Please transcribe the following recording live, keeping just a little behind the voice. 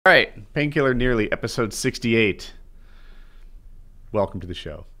All right, Painkiller Nearly, episode 68. Welcome to the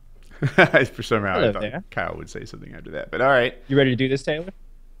show. For some reason, I Hello thought there. Kyle would say something after that, but all right. You ready to do this, Taylor?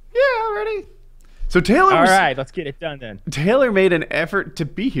 Yeah, already. So Taylor All was right, let's get it done then. Taylor made an effort to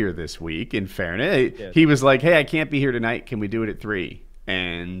be here this week. In fairness, Yes. he was like, "Hey, I can't be here tonight. Can we do it at 3?"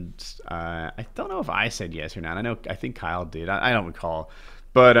 And I don't know if I said yes or not. I think Kyle did. I don't recall,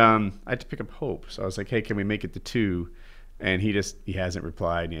 but I had to pick up Hope, so I was like, "Hey, can we make it to 2?" And he hasn't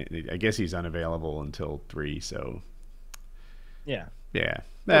replied. I guess he's unavailable until 3. So Yeah. yeah,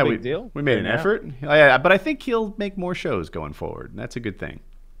 No we big deal. we made an Figure it out. effort. Yeah, but I think he'll make more shows going forward. And that's a good thing.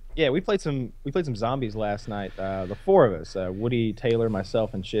 Yeah, we played some zombies last night. The four of us, Woody, Taylor,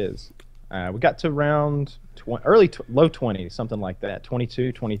 myself, and Shiz. We got to round low 20s, something like that.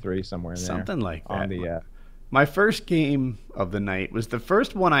 22, 23, somewhere in there. Something like that. On the My first game of the night was the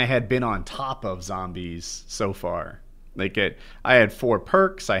first one I had been on top of zombies so far. I had 4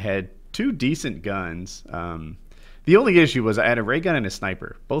 perks. I had 2 decent guns. The only issue was I had a ray gun and a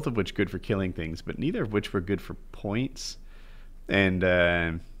sniper, both of which good for killing things, but neither of which were good for points. And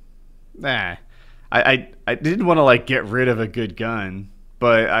I didn't want to get rid of a good gun,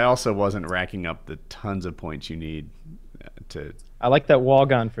 but I also wasn't racking up the tons of points you need to. I like that wall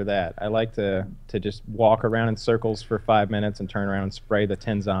gun for that. I like to just walk around in circles for 5 minutes and turn around and spray the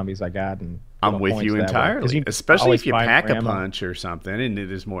 10 zombies I got. And I'm with you entirely, especially if you pack a punch or something and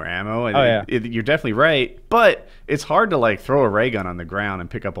there's more ammo. Oh, yeah. You're definitely right, but it's hard to throw a ray gun on the ground and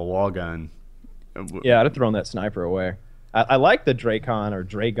pick up a wall gun. Yeah, I'd have thrown that sniper away. I like the Dracon or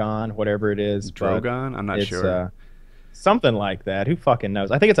Dragon, whatever it is. Drogon? I'm not sure. Something like that. Who fucking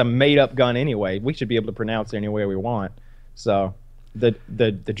knows? I think it's a made-up gun anyway. We should be able to pronounce it any way we want. So the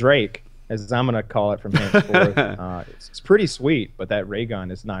Drake, as I'm gonna call it from henceforth, it's pretty sweet. But that ray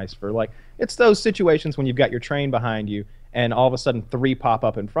gun is nice for it's those situations when you've got your train behind you and all of a sudden 3 pop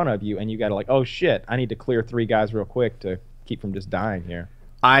up in front of you and you got to oh shit, I need to clear 3 guys real quick to keep from just dying here.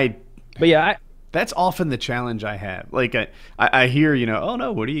 But yeah, that's often the challenge I have. I hear, oh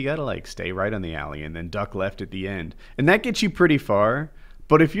no, what do you got to stay right on the alley and then duck left at the end. And that gets you pretty far.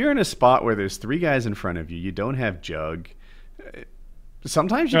 But if you're in a spot where there's 3 guys in front of you, you don't have Jug,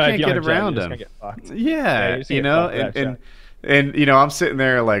 sometimes you can't get around them. Yeah, and I'm sitting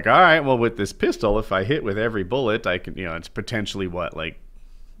there all right, well, with this pistol, if I hit with every bullet, I can, it's potentially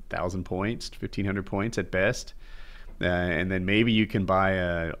 1,000 points, 1,500 points at best. And then maybe you can buy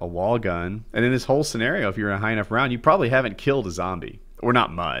a wall gun. And in this whole scenario, if you're in a high enough round, you probably haven't killed a zombie, or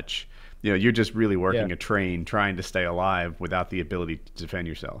not much. You're just really working a train trying to stay alive without the ability to defend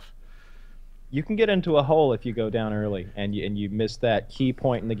yourself. You can get into a hole if you go down early and you miss that key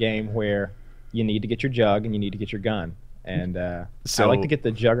point in the game where you need to get your Jug and you need to get your gun. And I like to get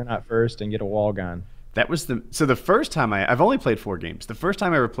the Juggernaut first and get a wall gun. That was the first time I've only played 4 games. The first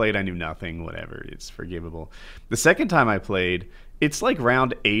time I ever played, I knew nothing, whatever, it's forgivable. The second time I played, it's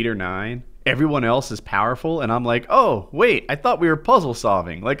round 8 or 9. Everyone else is powerful, and I'm like, oh, wait, I thought we were puzzle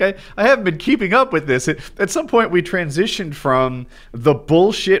solving. I haven't been keeping up with this. At some point, we transitioned from the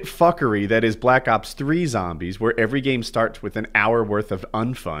bullshit fuckery that is Black Ops 3 Zombies, where every game starts with an hour worth of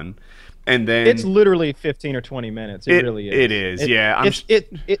unfun, and then... It's literally 15 or 20 minutes. It really is. It is, yeah. It's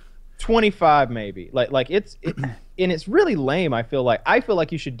 25 maybe. And it's really lame. I feel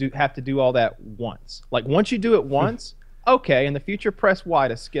like you should have to do all that once. Once you do it once, okay, in the future press Y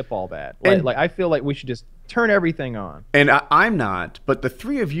to skip all that. I feel like we should just turn everything on. And I'm not, but the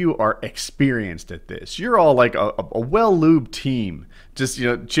 3 of you are experienced at this. You're all a well-lubed team. Just,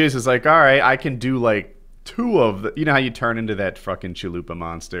 Chiz is all right, I can do 2 of the, how you turn into that fucking chalupa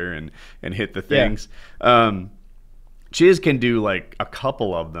monster and hit the things. Yeah. Chiz can do a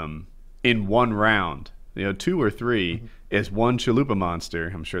couple of them in one round. 2 or 3 is one chalupa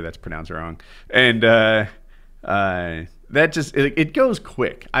monster. I'm sure that's pronounced wrong. And that just it goes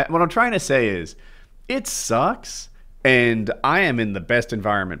quick. What I'm trying to say is, it sucks, and I am in the best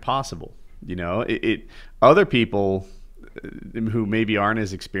environment possible. Other people who maybe aren't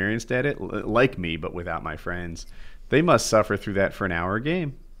as experienced at it, like me, but without my friends, they must suffer through that for an hour a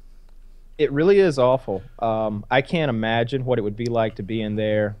game. It really is awful. I can't imagine what it would be like to be in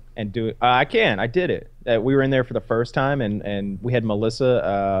there and do it. I did it. We were in there for the first time, and we had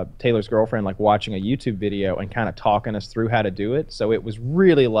Melissa, Taylor's girlfriend, watching a YouTube video and kind of talking us through how to do it. So it was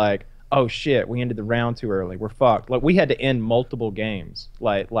really oh shit, we ended the round too early. We're fucked. We had to end multiple games,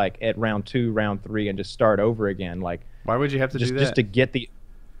 at round 2, round 3, and just start over again. Why would you have to do that? Just to get the...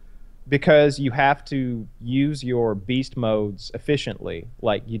 Because you have to use your beast modes efficiently.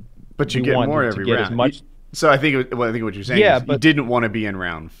 But you get more every round. So I think what you're saying is you didn't want to be in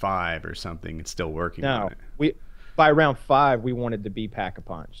round 5 or something. It's still working on it. by round 5 we wanted to be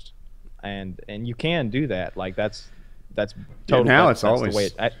pack-a-punched, and you can do that. Like that's totally now that's, it's that's always.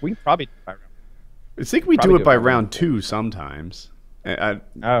 the way we probably do it by round. I think we do it by round 2 sometimes.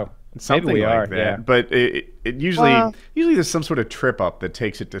 Oh, Something maybe we like are, that. yeah. But it usually there's some sort of trip up that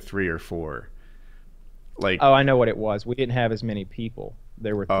takes it to 3 or 4. Like Oh, I know what it was. We didn't have as many people.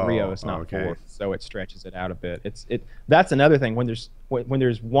 There were 3 of Oh, us, not okay. 4, so it stretches it out a bit. That's another thing when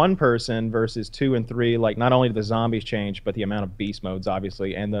there's one person versus 2 and 3. Like, not only do the zombies change, but the amount of beast modes,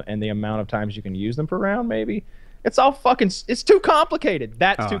 obviously, and the amount of times you can use them per round. Maybe it's too complicated.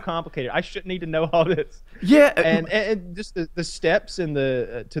 That's too complicated. I shouldn't need to know all this. yeah, And just the steps in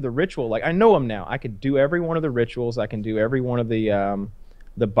to the ritual. Like, I know them now. I could do every one of the rituals. I can do every one of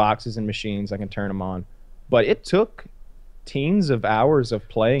the boxes and machines. I can turn them on, but it took teens of hours of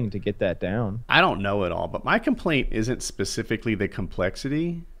playing to get that down. I don't know it all, but my complaint isn't specifically the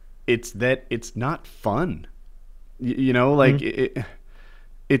complexity. It's that it's not fun. You know, like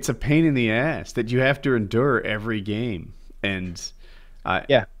it's a pain in the ass that you have to endure every game. And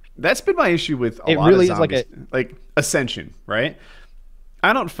Yeah. that's been my issue with a It lot really of is like zombies. Like Ascension, right?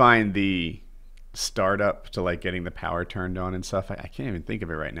 I don't find the startup to like getting the power turned on and stuff. I can't even think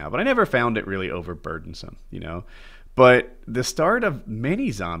of it right now, but I never found it really overburdensome, you know? But the start of many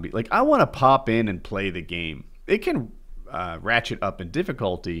zombies, like I want to pop in and play the game. It can ratchet up in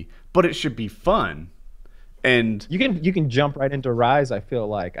difficulty, but it should be fun. And You can jump right into Rise. I feel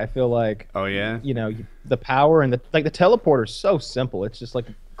like oh yeah, you know, the power and the teleporter is so simple. It's just like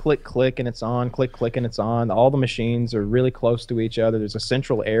click click and it's on, click click and it's on. All the machines are really close to each other. There's a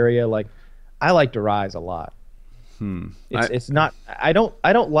central area. Like, I like to Rise a lot. It's not. I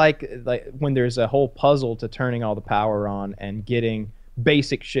don't like when there's a whole puzzle to turning all the power on and getting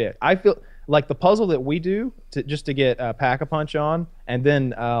basic shit. I feel like the puzzle that we do just to get Pack-a-Punch on, and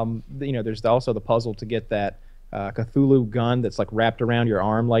then you know, there's also the puzzle to get that Cthulhu gun that's like wrapped around your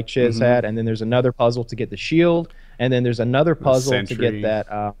arm like Chiz had, and then there's another puzzle to get the shield, and then there's another puzzle to Sentry.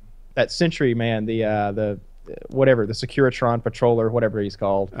 get that Sentry man, the whatever, the Securitron patroller, whatever he's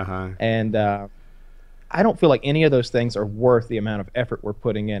called, and I don't feel like any of those things are worth the amount of effort we're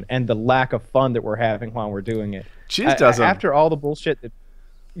putting in and the lack of fun that we're having while we're doing it. Chiz does 'em. After all the bullshit that,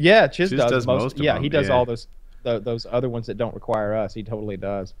 yeah, Chiz does most of yeah, them, he does yeah. all those other ones that don't require us. He totally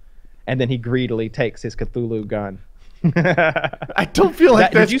does. And then he greedily takes his Cthulhu gun. I don't feel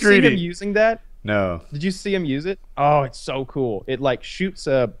like that's did you greedy. see him using that? No. Did you see him use it? Oh, it's so cool. It like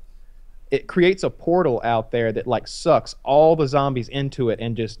it creates a portal out there that like sucks all the zombies into it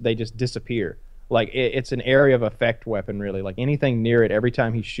and they just disappear. Like it's an area of effect weapon, really. Like anything near it, every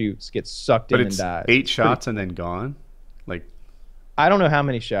time he shoots, gets sucked But in it's and dies. 8 shots and then gone. Like I don't know how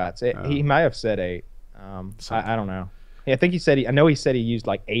many shots. He might have said 8. I don't know. I think he said I know he said he used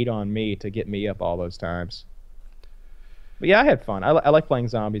like 8 on me to get me up all those times. But yeah, I had fun. I like playing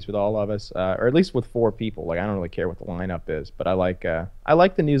zombies with all of us, or at least with 4 people. Like, I don't really care what the lineup is, but I like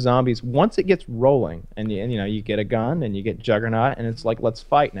the new zombies once it gets rolling, and you know, you get a gun and you get Juggernaut, and it's like, let's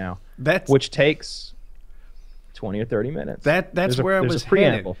fight now. Which takes 20 or 30 minutes. That's where I was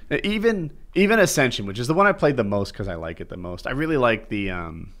preamble. headed. Even Ascension, which is the one I played the most because I like it the most. I really like the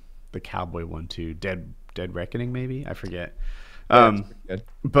cowboy one too. Dead Reckoning, maybe, I forget. That's pretty good.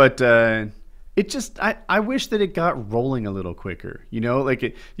 But it just I wish that it got rolling a little quicker. You know, like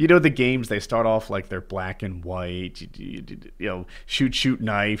the games, they start off like they're black and white. You know, shoot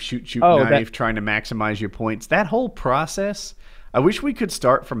knife, shoot knife, trying to maximize your points. That whole process, I wish we could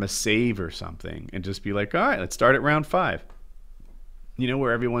start from a save or something and just be like, all right, let's start at round 5. You know,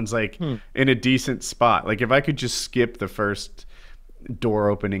 where everyone's like in a decent spot. Like if I could just skip the first door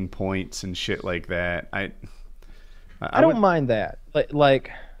opening points and shit like that, I don't mind that.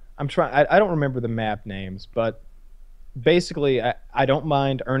 Like I'm trying. I don't remember the map names, but basically, I don't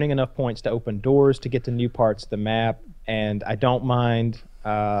mind earning enough points to open doors to get to new parts of the map, and I don't mind,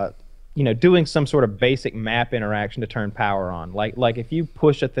 you know, doing some sort of basic map interaction to turn power on. Like if you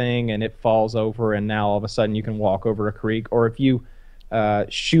push a thing and it falls over, and now all of a sudden you can walk over a creek, or if you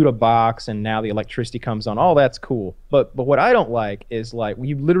shoot a box and now the electricity comes on. All that's cool. But what I don't like is like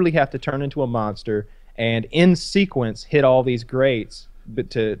you literally have to turn into a monster and in sequence hit all these grates, but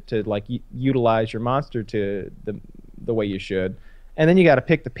to like utilize your monster to the way you should. And then you got to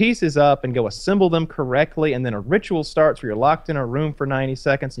pick the pieces up and go assemble them correctly, and then a ritual starts where you're locked in a room for 90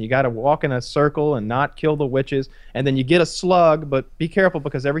 seconds and you got to walk in a circle and not kill the witches, and then you get a slug, but be careful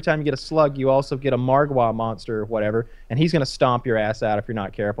because every time you get a slug you also get a Margwa monster or whatever, and he's going to stomp your ass out if you're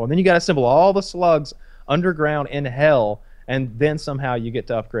not careful. And then you got to assemble all the slugs underground in hell, and then somehow you get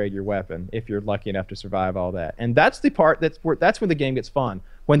to upgrade your weapon if you're lucky enough to survive all that. And that's the part that's when the game gets fun.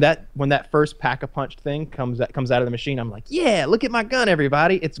 when that first pack-a-punch thing comes out of the machine, I'm like, yeah, look at my gun,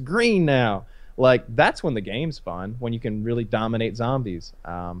 everybody, it's green now. Like, that's when the game's fun, when you can really dominate zombies,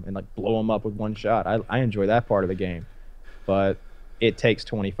 and like blow them up with one shot. I enjoy that part of the game, but it takes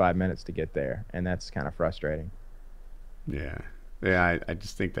 25 minutes to get there, and that's kind of frustrating. Yeah, yeah. I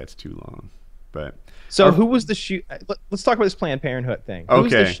just think that's too long. But so, who was the shoot? Let's talk about this Planned Parenthood thing.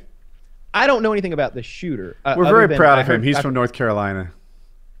 Okay. I don't know anything about the shooter. We're very proud of him. He's from North Carolina.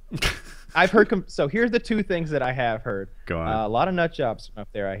 I've heard. So here's the two things that I have heard. Go on. A lot of nut jobs up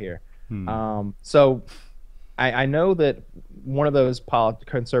there, I hear. So I know that one of those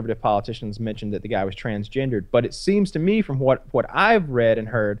conservative politicians mentioned that the guy was transgendered, but it seems to me from what I've read and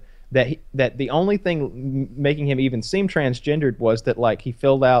heard that the only thing making him even seem transgendered was that, like, he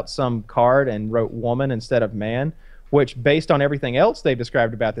filled out some card and wrote woman instead of man, which, based on everything else they've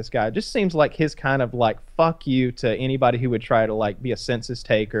described about this guy, just seems like his kind of like fuck you to anybody who would try to like be a census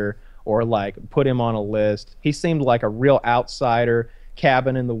taker or like put him on a list. He seemed like a real outsider,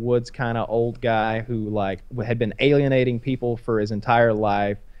 cabin in the woods kind of old guy who like had been alienating people for his entire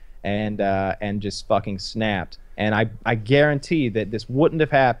life and just fucking snapped. And I guarantee that this wouldn't have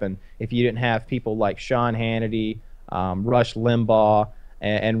happened if you didn't have people like Sean Hannity, Rush Limbaugh,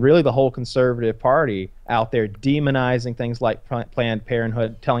 and really the whole conservative party out there demonizing things like Planned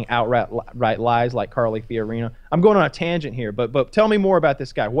Parenthood, telling outright lies like Carly Fiorina. I'm going on a tangent here, but tell me more about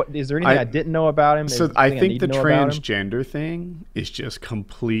this guy. What is there anything I didn't know about him? So I think the transgender thing is just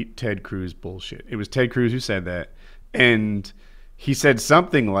complete Ted Cruz bullshit. It was Ted Cruz who said that, and he said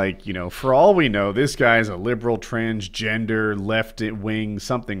something like, you know, for all we know, this guy's a liberal transgender left wing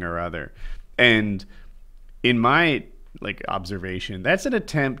something or other. And in my like observation, that's an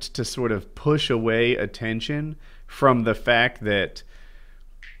attempt to sort of push away attention from the fact that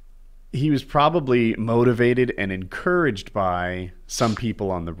he was probably motivated and encouraged by some people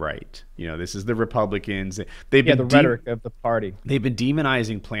on the right. You know, this is the Republicans. They've been the rhetoric of the party. They've been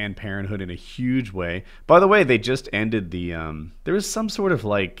demonizing Planned Parenthood in a huge way. By the way, they just ended the there was some sort of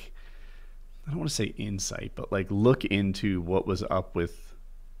like, I don't want to say insight, but like look into what was up with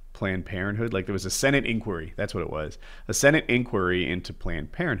Planned Parenthood. Like there was a Senate inquiry. That's what it was. A Senate inquiry into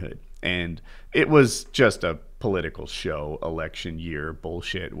Planned Parenthood. And it was just a political show, election year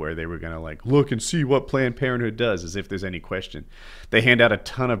bullshit where they were going to like look and see what Planned Parenthood does as if there's any question. They hand out a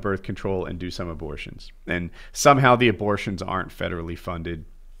ton of birth control and do some abortions. And somehow the abortions aren't federally funded.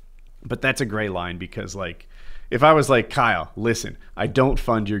 But that's a gray line because like if I was like, Kyle, listen, I don't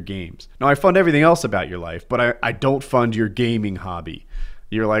fund your games. No, I fund everything else about your life, but I don't fund your gaming hobby.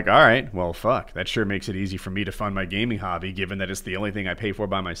 You're like, all right, well, fuck. That sure makes it easy for me to fund my gaming hobby, given that it's the only thing I pay for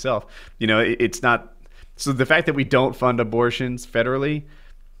by myself. You know, it's not. So the fact that we don't fund abortions federally,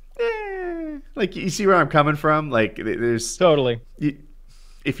 like, you see where I'm coming from? Like, there's totally.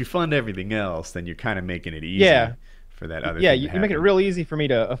 If you fund everything else, then you're kind of making it easy. Yeah. For that other yeah, thing you make it real easy for me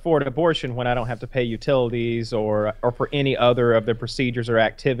to afford abortion when I don't have to pay utilities or for any other of the procedures or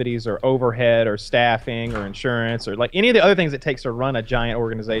activities or overhead or staffing or insurance or like any of the other things it takes to run a giant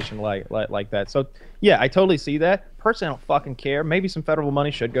organization like that. So yeah, I totally see that. Personally, I don't fucking care. Maybe some federal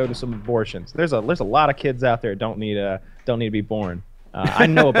money should go to some abortions. There's a lot of kids out there don't need to be born. I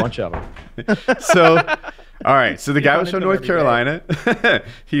know a bunch of them. So, all right. So the guy was from North Carolina.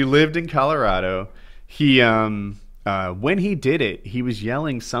 He lived in Colorado. He when he did it, he was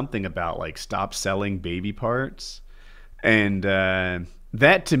yelling something about like stop selling baby parts, and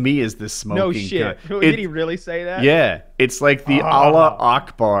that to me is the smoking. No shit. Did he really say that? Yeah, it's like the Allah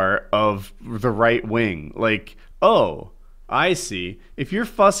Akbar of the right wing. Like, oh, I see. If you're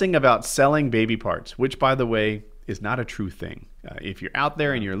fussing about selling baby parts, which by the way is not a true thing. If you're out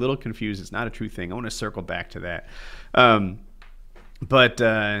there and you're a little confused, it's not a true thing. I want to circle back to that. But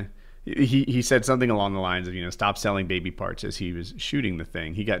he said something along the lines of, you know, stop selling baby parts as he was shooting the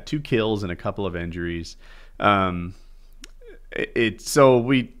thing. He got 2 kills and a couple of injuries. I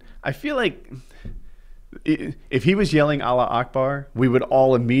feel like if he was yelling Allah Akbar, we would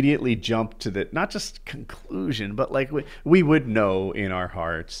all immediately jump to the, not just conclusion, but like we would know in our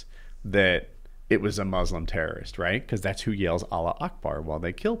hearts that it was a Muslim terrorist, right? Because that's who yells Allah Akbar while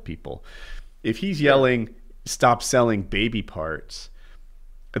they kill people. If he's yelling stop selling baby parts,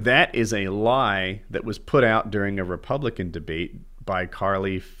 that is a lie that was put out during a Republican debate by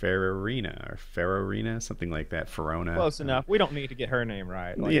Carly Fiorina, something like that. Ferrona. Close enough. We don't need to get her name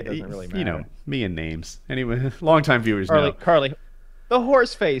right. Like, it doesn't really matter. You know, me and names. Anyway, longtime viewers know. Carly, the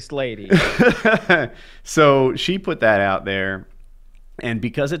horse-faced lady. So she put that out there, and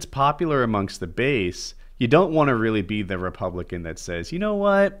because it's popular amongst the base, You don't want to really be the Republican that says, you know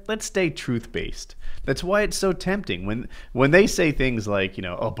what, let's stay truth-based. That's why it's so tempting. When they say things like, you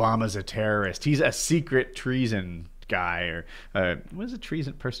know, Obama's a terrorist, he's a secret treason guy, or what is a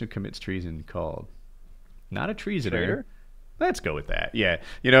treason person who commits treason called? Not a treasoner. Traitor? Let's go with that. Yeah.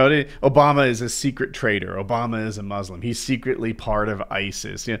 You know, Obama is a secret traitor. Obama is a Muslim. He's secretly part of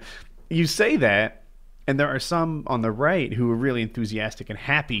ISIS. You know, you say that, and there are some on the right who are really enthusiastic and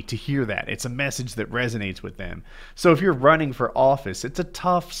happy to hear that. It's a message that resonates with them. So if you're running for office, it's a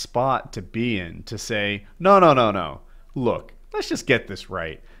tough spot to be in to say, no, no, no, no. Look, let's just get this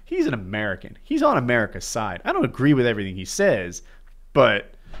right. He's an American. He's on America's side. I don't agree with everything he says,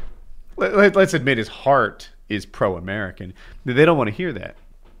 but let's admit his heart is pro-American. They don't want to hear that.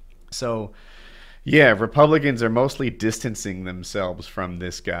 So, yeah, Republicans are mostly distancing themselves from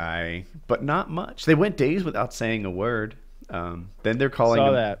this guy, but not much. They went days without saying a word. Then they're calling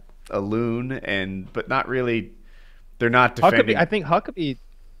him a loon, but not really. They're not defending. I think Huckabee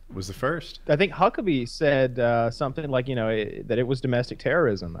was the first. I think Huckabee said something like, you know, that it was domestic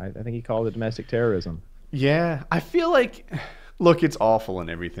terrorism. I think he called it domestic terrorism. Yeah, I feel like, look, it's awful and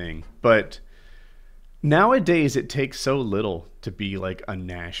everything, but nowadays it takes so little to be like a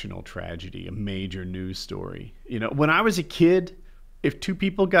national tragedy, a major news story. You know, when I was a kid, if 2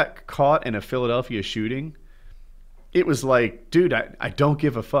 people got caught in a Philadelphia shooting, it was like, dude, I don't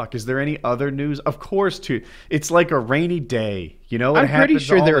give a fuck. Is there any other news? Of course, too. It's like a rainy day. You know, I'm pretty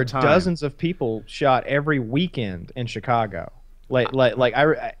sure there are dozens of people shot every weekend in Chicago.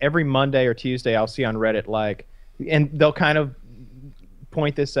 Every Monday or Tuesday, I'll see on Reddit, like, and they'll kind of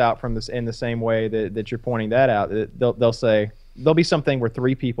point this out from this in the same way that you're pointing that out. They'll say there'll be something where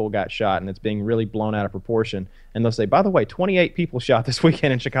 3 people got shot and it's being really blown out of proportion, and they'll say, by the way, 28 people shot this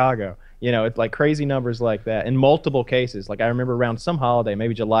weekend in Chicago. You know, it's like crazy numbers like that in multiple cases. Like I remember around some holiday,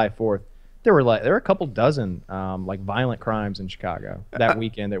 maybe July 4th, there were a couple dozen like violent crimes in Chicago that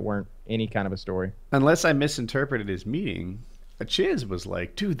weekend that weren't any kind of a story. Unless I misinterpreted his meeting, Chiz was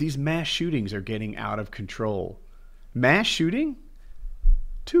like, dude, these mass shootings are getting out of control. Mass shooting?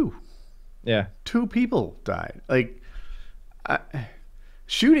 2. Yeah. 2 people died. Like,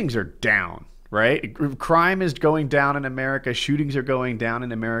 shootings are down, right? Crime is going down in America. Shootings are going down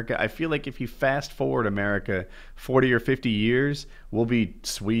in America. I feel like if you fast forward America 40 or 50 years, we'll be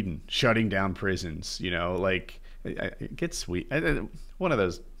Sweden shutting down prisons. You know, like, get Sweden, one of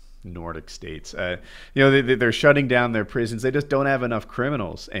those Nordic states. You know, they're shutting down their prisons. They just don't have enough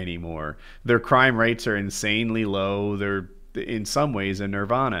criminals anymore. Their crime rates are insanely low. They're in some ways a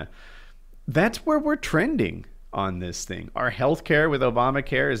nirvana. That's where we're trending on this thing. Our healthcare with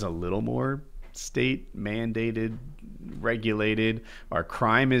Obamacare is a little more state mandated, regulated. Our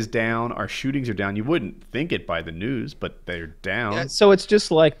crime is down. Our shootings are down. You wouldn't think it by the news, but they're down. Yeah, so it's just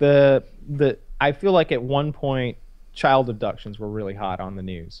like I feel like at one point child abductions were really hot on the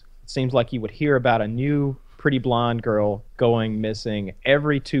news. It seems like you would hear about a new pretty blonde girl going missing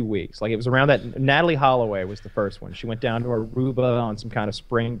every 2 weeks. Like it was around that. Natalie Holloway was the first one. She went down to Aruba on some kind of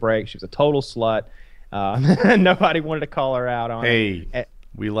spring break. She was a total slut. Nobody wanted to call her out on it. Hey,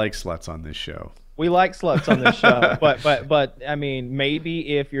 we like sluts on this show. We like sluts on this show. but I mean,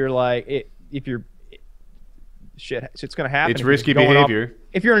 maybe if you're like, if you're shit's gonna happen. It's risky behavior.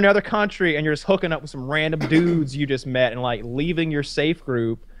 If you're in another country and you're just hooking up with some random dudes you just met and like leaving your safe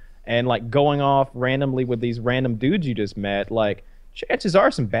group and like going off randomly with these random dudes you just met, like chances are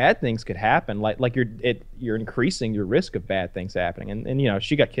some bad things could happen. Like you're increasing your risk of bad things happening. And you know,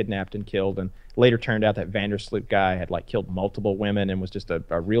 she got kidnapped and killed, and later turned out that Vandersloot guy had like killed multiple women and was just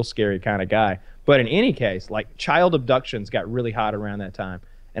a real scary kind of guy. But in any case, like child abductions got really hot around that time.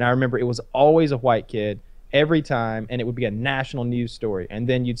 And I remember it was always a white kid every time, and it would be a national news story. And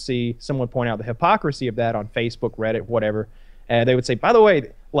then you'd see someone point out the hypocrisy of that on Facebook, Reddit, whatever. And they would say, by the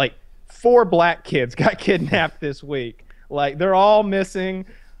way, like 4 black kids got kidnapped this week. Like they're all missing.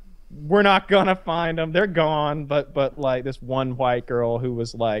 We're not gonna find them. They're gone. But like this one white girl who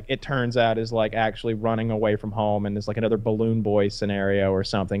was like, it turns out is like actually running away from home, and it's like another Balloon Boy scenario or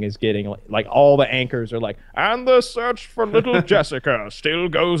something is getting like all the anchors are like, and the search for little Jessica still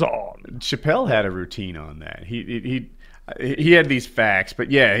goes on. Chappelle had a routine on that. He had these facts,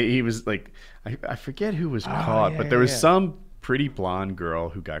 but yeah, he was like, I forget who was caught, but there was some pretty blonde girl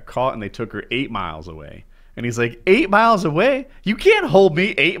who got caught, and they took her 8 miles away. And he's like, 8 miles away? You can't hold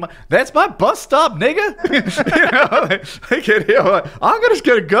me 8 miles. That's my bus stop, nigga. You know, I'm just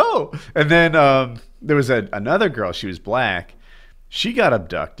going to go. And then there was another girl. She was black. She got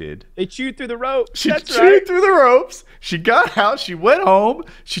abducted. They chewed through the rope. She That's chewed right. through the ropes. She got out. She went home.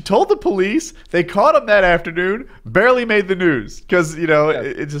 She told the police. They caught him that afternoon. Barely made the news because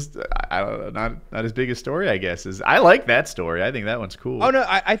it just I don't know, not as big a story I guess. I like that story. I think that one's cool. Oh no,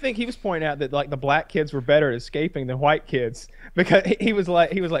 I think he was pointing out that like the black kids were better at escaping than white kids because he was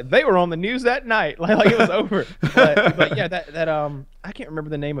like they were on the news that night like it was over. But yeah, that I can't remember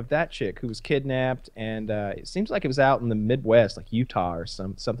the name of that chick who was kidnapped, and it seems like it was out in the Midwest, like Utah or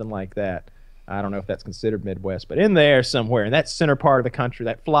something like that. I don't know if that's considered Midwest, but in there somewhere in that center part of the country,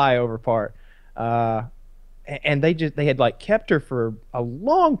 that flyover part. And they had like kept her for a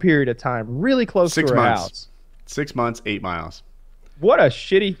long period of time, really close to her house. 6 months, 8 miles. What a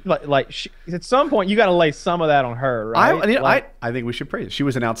shitty at some point you got to lay some of that on her, right? I think we should praise it. She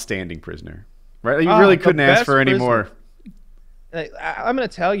was an outstanding prisoner, right? You really couldn't ask for any more. I'm going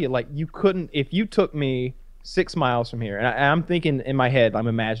to tell you, like, you couldn't, if you took me 6 miles from here, and I'm thinking in my head, I'm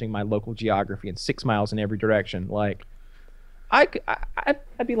imagining my local geography and 6 miles in every direction. Like, I'd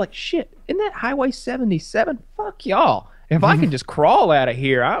be like, shit, isn't that Highway 77? Fuck y'all. If I can just crawl out of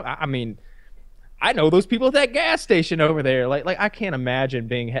here, I mean, I know those people at that gas station over there. Like I can't imagine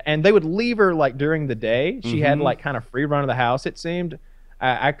being, and they would leave her like during the day. She had like kind of free run of the house, it seemed.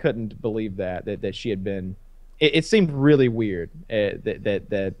 I couldn't believe that she had been. It seemed really weird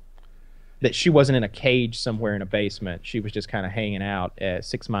that she wasn't in a cage somewhere in a basement. She was just kind of hanging out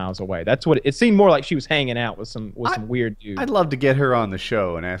 6 miles away. That's what it seemed more like. She was hanging out with some weird dude. I'd love to get her on the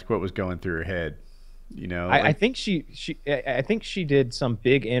show and ask what was going through her head. I think she did some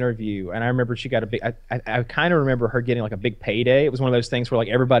big interview, and I remember she got a big. I kind of remember her getting like a big payday. It was one of those things where like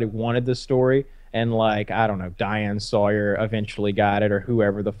everybody wanted the story. And like, I don't know, Diane Sawyer eventually got it, or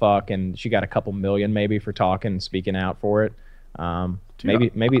whoever the fuck, and she got a couple million maybe for talking and speaking out for it.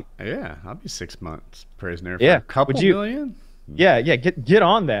 Dude, maybe. Yeah, I'll be 6 months prisoner for a couple million. Yeah, get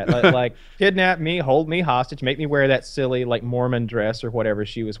on that. Like kidnap me, hold me hostage, make me wear that silly like Mormon dress or whatever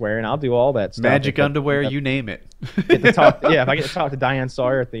she was wearing. I'll do all that stuff. Magic underwear, you name it. If I get to talk to Diane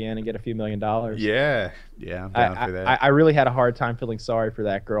Sawyer at the end and get a few $1 million. Yeah, I'm down for that. I really had a hard time feeling sorry for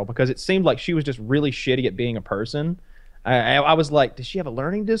that girl because it seemed like she was just really shitty at being a person. I was like, does she have a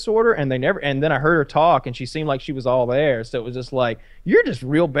learning disorder? And then I heard her talk, and she seemed like she was all there. So it was just like, you're just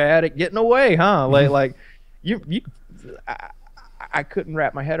real bad at getting away, huh? Like you. I couldn't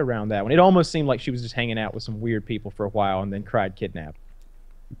wrap my head around that one. It almost seemed like she was just hanging out with some weird people for a while and then cried kidnapped.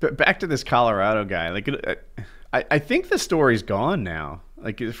 But back to this Colorado guy. Like, I think the story's gone now.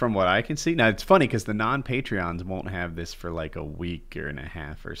 Like, from what I can see. Now, it's funny because the non-Patreons won't have this for like a week or and a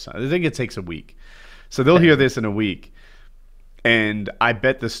half or something. I think it takes a week. So they'll hear this in a week. And I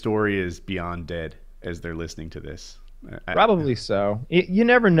bet the story is beyond dead as they're listening to this. Probably so. You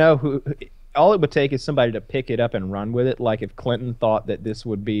never know who... All it would take is somebody to pick it up and run with it. Like if Clinton thought that this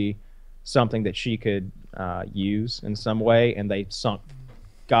would be something that she could use in some way, and they sunk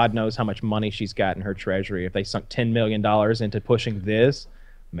God knows how much money she's got in her treasury. If they sunk $10 million into pushing this,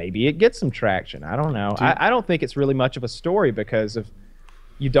 maybe it gets some traction. I don't know. I don't think it's really much of a story because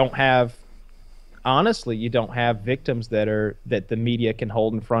you don't have victims that the media can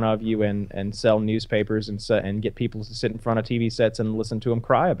hold in front of you and sell newspapers and get people to sit in front of TV sets and listen to them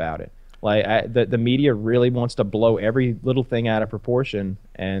cry about it. Like the media really wants to blow every little thing out of proportion,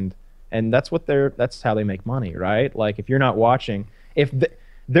 and that's how they make money, right? Like if you're not watching,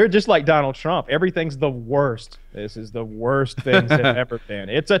 they're just like Donald Trump. Everything's the worst. This is the worst things have ever been.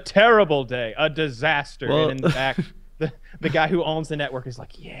 It's a terrible day, a disaster. Well, and in the back, the guy who owns the network is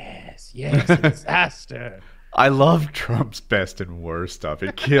like, yes, a disaster. I love Trump's best and worst stuff.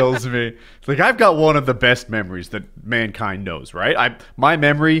 It kills me. It's like I've got one of the best memories that mankind knows, right? My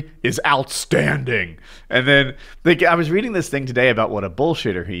memory is outstanding. And then I was reading this thing today about what a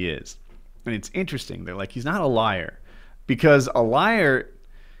bullshitter he is. And it's interesting. They're like, he's not a liar. Because a liar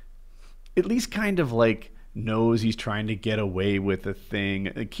at least kind of like knows he's trying to get away with a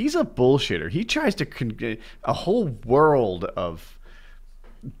thing. Like he's a bullshitter. He tries to a whole world of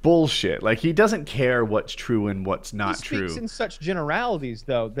bullshit. Like he doesn't care what's true and what's not true. He speaks in such generalities,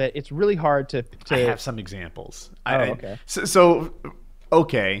 though, that it's really hard to... I have some examples. Okay.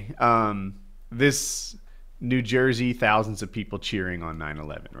 This New Jersey, thousands of people cheering on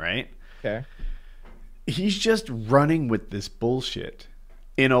 9/11, right? Okay. He's just running with this bullshit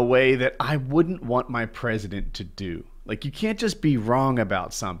in a way that I wouldn't want my president to do. Like, you can't just be wrong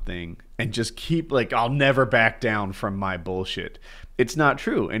about something and just keep, like, I'll never back down from my bullshit. It's not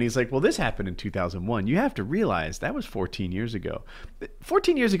true. And he's like, well, this happened in 2001. You have to realize that was 14 years ago.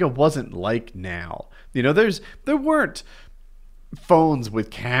 14 years ago wasn't like now. You know, there weren't phones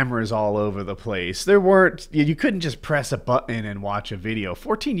with cameras all over the place. There weren't, you couldn't just press a button and watch a video.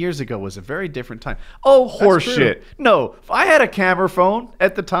 14 years ago was a very different time. Oh, horseshit. No, if I had a camera phone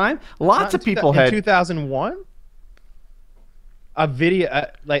at the time, lots of people had. In 2001? A video,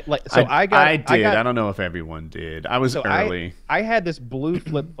 so I did. I don't know if everyone did. I was early. I had this blue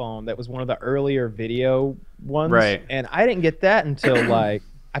flip phone that was one of the earlier video ones. Right. And I didn't get that until like,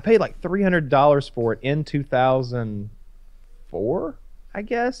 I paid like $300 for it in 2004, I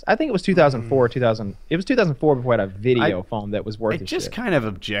guess. I think it was 2004, 2000. It was 2004 before I had a video phone that was worth it. I just kind of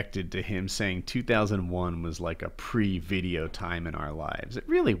objected to him saying 2001 was like a pre-video time in our lives. It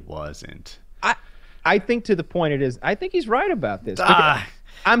really wasn't. I think to the point it is. I think he's right about this.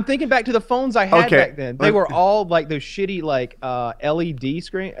 I'm thinking back to the phones I had back then. They were all like those shitty like LED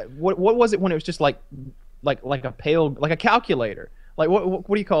screen. What was it when it was just like a pale, like a calculator? Like what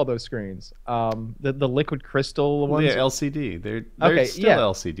do you call those screens? The liquid crystal ones. Yeah, LCD. They're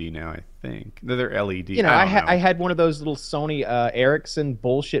still LCD now, I think. They're LED. You know, I had one of those little Sony Ericsson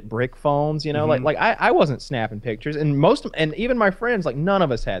bullshit brick phones. You know, like I wasn't snapping pictures, and and even my friends, like none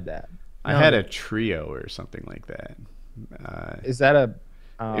of us had that. I had a Trio or something like that. Is that a?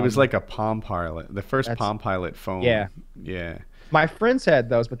 It was like a Palm Pilot, the first Palm Pilot phone. Yeah. Yeah. My friends had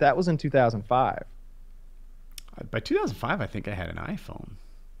those, but that was in 2005. By 2005, I think I had an iPhone.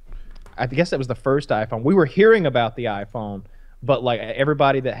 I guess that was the first iPhone. We were hearing about the iPhone, but like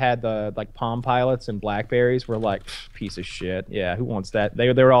everybody that had the like Palm Pilots and Blackberries were like, piece of shit. Yeah, who wants that?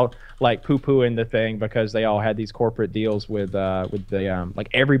 They were all like poo-pooing the thing because they all had these corporate deals with the like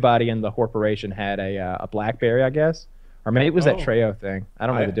everybody in the corporation had a BlackBerry, I guess, or maybe it was that Treo thing. I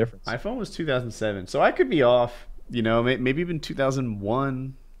don't know the difference. iPhone was 2007, so I could be off. You know, maybe even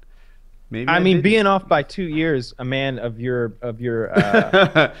 2001. Maybe I mean, being off by 2 years, a man of your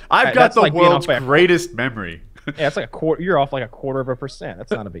I've got the world's greatest memory. Yeah, it's like a quarter. You're off like 1/4%.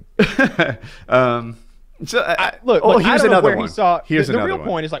 That's not a big. Look, here's another one. The real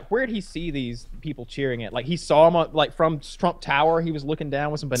point is like, where did he see these people cheering at? Like, he saw them like from Trump Tower. He was looking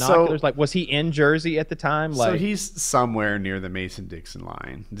down with some binoculars. Like, was he in Jersey at the time? Like, so he's somewhere near the Mason-Dixon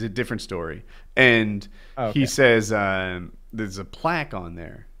line. It's a different story. And he says there's a plaque on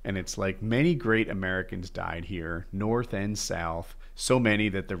there, and it's like, many great Americans died here, north and south, so many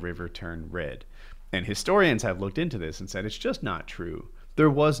that the river turned red. And historians have looked into this and said it's just not true. There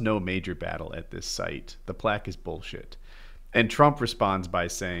was no major battle at this site. The plaque is bullshit. And Trump responds by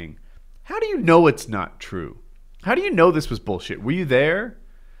saying, how do you know it's not true? How do you know this was bullshit? Were you there?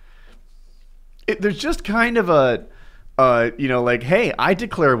 There's just kind of a, like, hey, I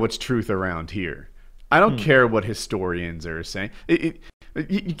declare what's truth around here. I don't care what historians are saying. You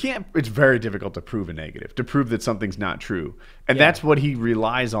can't. It's very difficult to prove a negative, to prove that something's not true, and that's what he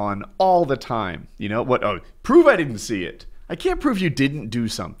relies on all the time. You know what? Oh, prove I didn't see it. I can't prove you didn't do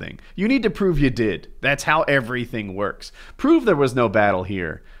something. You need to prove you did. That's how everything works. Prove there was no battle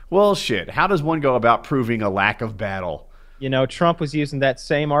here. Well, shit. How does one go about proving a lack of battle? You know, Trump was using that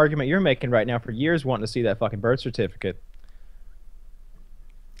same argument you're making right now for years, wanting to see that fucking birth certificate.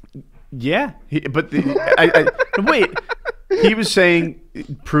 Yeah, but wait. He was saying,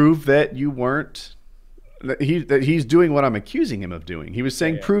 prove that you weren't, that he's doing what I'm accusing him of doing. He was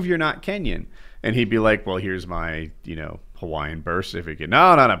saying, prove you're not Kenyan. And he'd be like, well, here's my, Hawaiian birth certificate.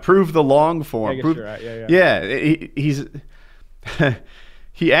 No. Prove the long form. I guess you're right. He's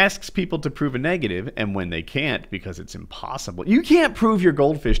he asks people to prove a negative, and when they can't, because it's impossible. You can't prove your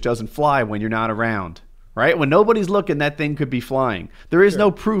goldfish doesn't fly when you're not around, right? When nobody's looking, that thing could be flying. There is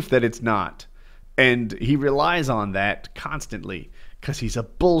no proof that it's not. And he relies on that constantly because he's a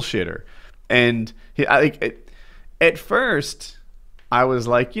bullshitter. And at first, I was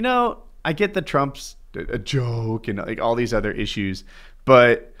like, I get that Trump's a joke and like all these other issues,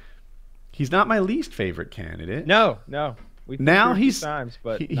 but he's not my least favorite candidate. No. Now he's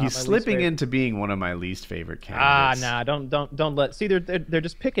slipping into being one of my least favorite candidates. Don't let. See, they're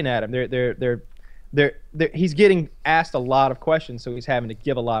just picking at him. He's getting asked a lot of questions, so he's having to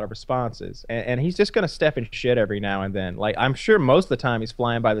give a lot of responses, and he's just going to step in shit every now and then. Like, I'm sure most of the time he's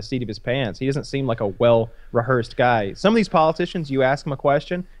flying by the seat of his pants. He doesn't seem like a well-rehearsed guy. Some of these politicians, you ask them a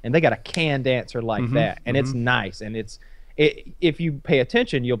question, and they got a canned answer like that, and it's nice, and if you pay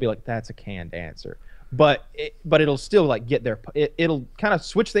attention, you'll be like, that's a canned answer. But it'll still like get there. It'll kind of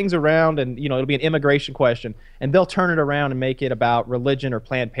switch things around, and it'll be an immigration question, and they'll turn it around and make it about religion or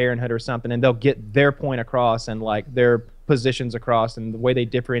Planned Parenthood or something, and they'll get their point across and like their positions across and the way they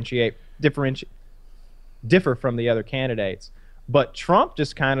differ from the other candidates. But Trump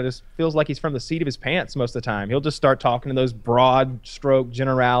just kind of just feels like he's from the seat of his pants most of the time. He'll just start talking to those broad stroke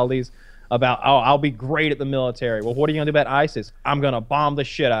generalities about, oh, I'll be great at the military. Well, what are you going to do about ISIS? I'm going to bomb the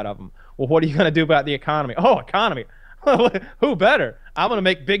shit out of them. Well, what are you going to do about the economy? Oh, economy. Who better? I'm going to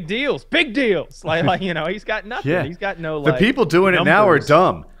make big deals. Big deals. Like he's got nothing. Yeah. He's got no, the people doing it now are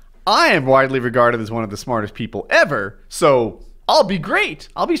dumb. I am widely regarded as one of the smartest people ever, so I'll be great.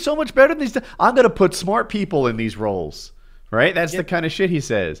 I'll be so much better than these. I'm going to put smart people in these roles, right? That's the kind of shit he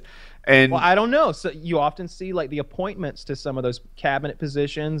says. And well, I don't know. So you often see like the appointments to some of those cabinet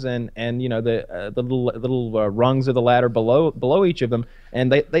positions, and the little rungs of the ladder below each of them,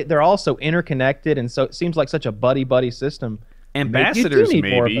 and they're also interconnected, and so it seems like such a buddy system. Ambassadors,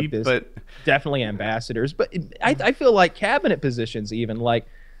 maybe, but definitely ambassadors. But I feel like cabinet positions, even like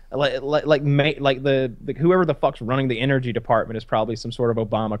the whoever the fuck's running the energy department is probably some sort of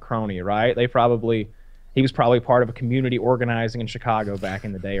Obama crony, right? He was probably part of a community organizing in Chicago back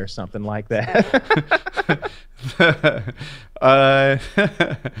in the day or something like that.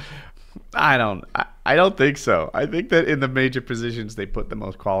 I don't think so. I think that in the major positions they put the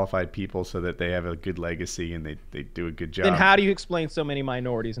most qualified people so that they have a good legacy and they do a good job. Then how do you explain so many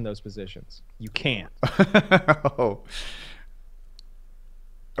minorities in those positions? You can't. Oh.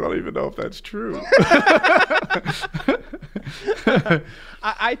 I don't even know if that's true.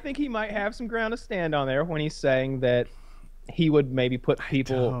 I think he might have some ground to stand on there when he's saying that he would maybe put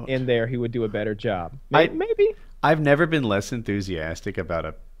people in there who would do a better job. Maybe. I've never been less enthusiastic about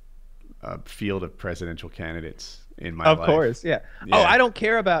a field of presidential candidates in my life. Of course, yeah. Oh, I don't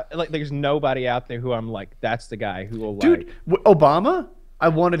care about, like, there's nobody out there who I'm like, that's the guy who will, dude, Obama, I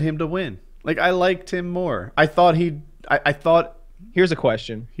wanted him to win. Like, I liked him more. I thought I thought... Here's a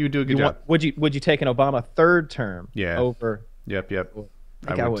question. He would do a good job. Would you take an Obama third term over... Yep.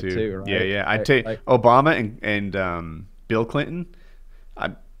 I would too, right? Yeah. I'd take Obama and Bill Clinton.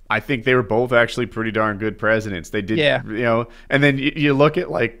 I think they were both actually pretty darn good presidents. They did, and then you look at,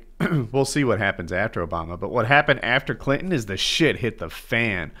 like, we'll see what happens after Obama, but what happened after Clinton is the shit hit the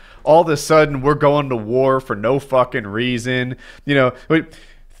fan. All of a sudden, we're going to war for no fucking reason. We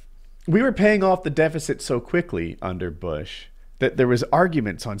were paying off the deficit so quickly under Bush that there was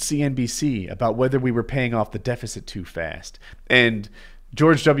arguments on CNBC about whether we were paying off the deficit too fast. And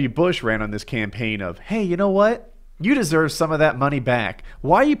George W. Bush ran on this campaign of, hey, you know what? You deserve some of that money back.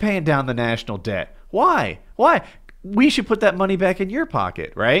 Why are you paying down the national debt? Why? We should put that money back in your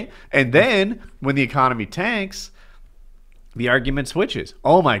pocket, right? And then when the economy tanks, the argument switches.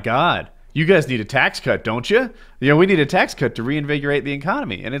 Oh my God, you guys need a tax cut, don't you? We need a tax cut to reinvigorate the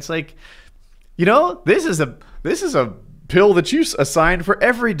economy. And it's like, this is a pill that you assign for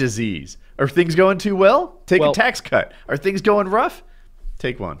every disease. Are things going too well? Take a tax cut. Are things going rough?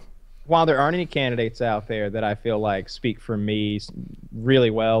 Take one. While there aren't any candidates out there that I feel like speak for me really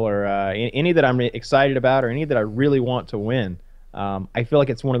well, or any that I'm excited about, or any that I really want to win, I feel like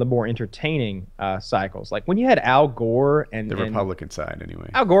it's one of the more entertaining cycles. Like when you had Al Gore and the Republican side, anyway.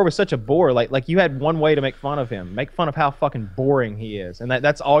 Al Gore was such a bore. Like you had one way to make fun of him, make fun of how fucking boring he is, and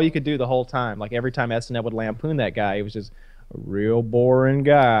that's all you could do the whole time. Like every time SNL would lampoon that guy, he was just a real boring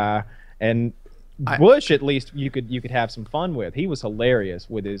guy. And Bush, at least you could have some fun with. He was hilarious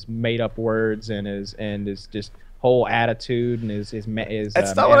with his made up words and his just whole attitude and his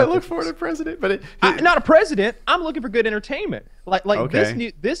That's not what I look for in a president, but not a president. I'm looking for good entertainment. Like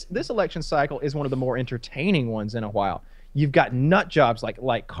okay. this election cycle is one of the more entertaining ones in a while. You've got nut jobs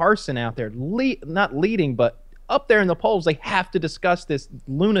like Carson out there, not leading, but up there in the polls. They have to discuss this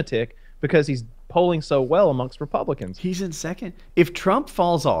lunatic because he's polling so well amongst Republicans. He's in second. If Trump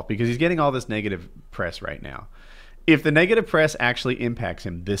falls off, because he's getting all this negative press right now, if the negative press actually impacts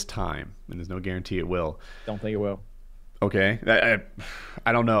him this time, and there's no guarantee it will. Don't think it will. Okay.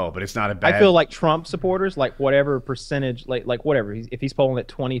 I don't know, but it's not a bad... I feel like Trump supporters, like whatever percentage, like whatever, if he's polling at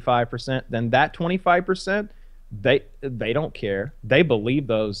 25%, then that 25%, they don't care. They believe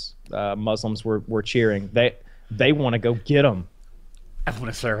those Muslims were cheering. They want to go get them. I want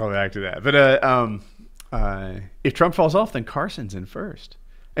to circle back to that. But if Trump falls off, then Carson's in first.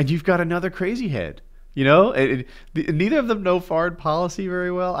 And you've got another crazy head. Neither of them know foreign policy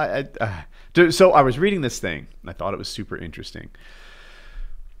very well. So I was reading this thing, and I thought it was super interesting.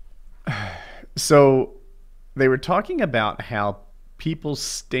 So they were talking about how people's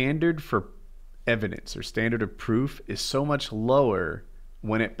standard for evidence or standard of proof is so much lower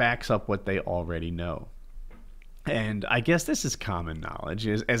when it backs up what they already know. And I guess this is common knowledge.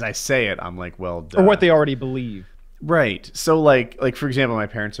 As I say it, I'm like, well, duh. Or what they already believe. Right. So, like for example, my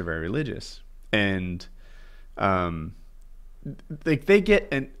parents are very religious, and they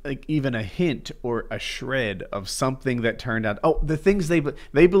get even a hint or a shred of something that turned out. Oh, the things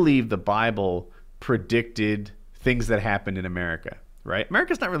they believe the Bible predicted things that happened in America. right?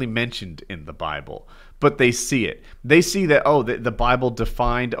 America's not really mentioned in the Bible, but they see it. They see that, oh, the Bible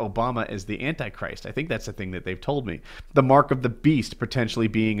defined Obama as the Antichrist. I think that's the thing that they've told me. The mark of the beast potentially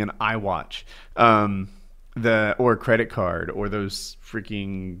being an iWatch, or a credit card, or those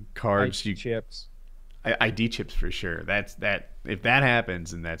freaking cards chips. ID chips for sure. That's that. If that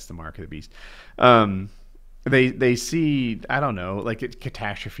happens, and that's the mark of the beast. They see, I don't know, like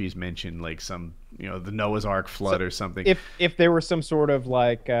catastrophes mentioned, like some, the Noah's Ark flood or something. If there were some sort of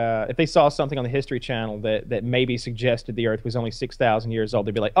like, if they saw something on the History Channel that maybe suggested the Earth was only 6,000 years old,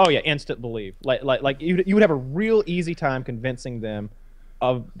 they'd be like, oh yeah, instant belief. Like you would have a real easy time convincing them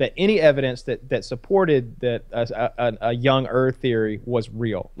of that any evidence that supported that a young Earth theory was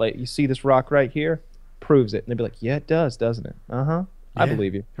real. Like, you see this rock right here, proves it, and they'd be like, yeah, it does, doesn't it? Yeah. I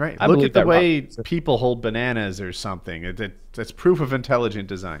believe you. Right. Look at the way people hold bananas or something. That's proof of intelligent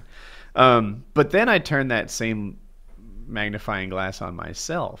design. But then I turn that same magnifying glass on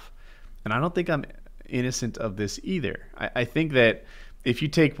myself, and I don't think I'm innocent of this either. I think that if you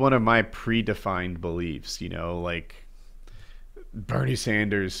take one of my predefined beliefs, like Bernie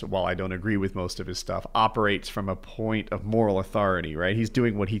Sanders, while I don't agree with most of his stuff, operates from a point of moral authority, right? He's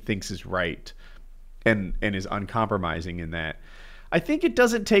doing what he thinks is right and is uncompromising in that. I think it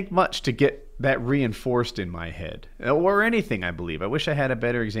doesn't take much to get that reinforced in my head, or anything I believe. I wish I had a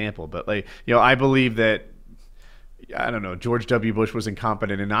better example, but I believe that, I don't know, George W. Bush was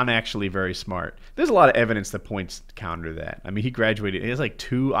incompetent and not actually very smart. There's a lot of evidence that points counter to that. I mean, he graduated, he has like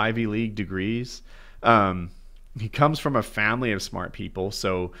 2 Ivy League degrees. He comes from a family of smart people,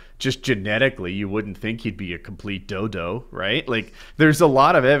 so just genetically, you wouldn't think he'd be a complete dodo, right? Like, there's a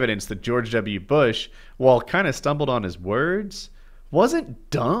lot of evidence that George W. Bush, while kind of stumbled on his words, wasn't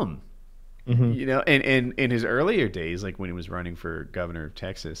dumb. And in his earlier days, like when he was running for governor of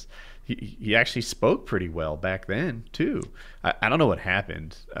Texas, he actually spoke pretty well back then too. I don't know what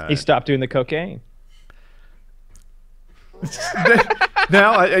happened. He stopped doing the cocaine.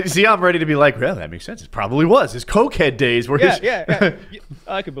 Now, I'm ready to be like, well, that makes sense. It probably was his cokehead days. Were yeah.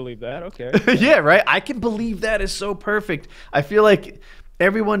 I could believe that. Okay. Yeah, right. I can believe that is so perfect. I feel like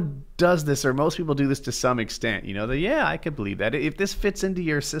everyone does this, or most people do this to some extent. I could believe that. If this fits into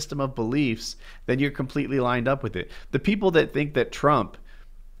your system of beliefs, then you're completely lined up with it. The people that think that Trump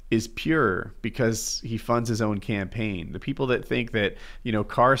is pure because he funds his own campaign, the people that think that,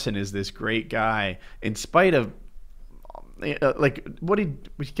 Carson is this great guy in spite of, like,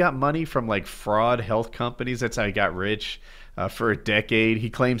 he got money from like fraud health companies. That's how he got rich for a decade.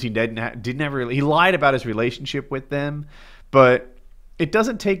 He claims he he lied about his relationship with them, but it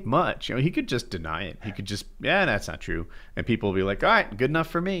doesn't take much. He could just deny it. He could just, that's not true. And people will be like, all right, good enough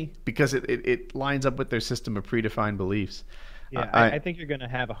for me, because it lines up with their system of predefined beliefs. Yeah, I think you're going to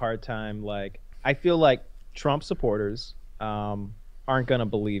have a hard time. Like, I feel like Trump supporters aren't going to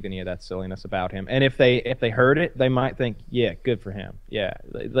believe any of that silliness about him. And if they heard it, they might think, yeah, good for him. Yeah,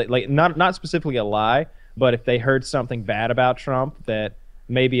 like not specifically a lie, but if they heard something bad about Trump that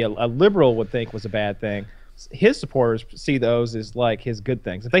maybe a liberal would think was a bad thing, his supporters see those as like his good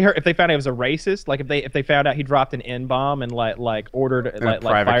things. If they found out he was a racist, like if they found out he dropped an N-bomb and like ordered a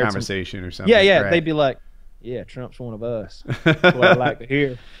private conversation or something. Yeah, right. They'd be like, yeah, Trump's one of us. That's what I like to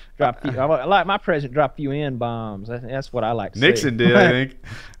hear. I like my president dropped a few N-bombs. That's what I like to see. Nixon did, I think.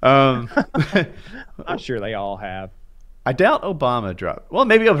 I'm sure they all have. I doubt Obama dropped. Well,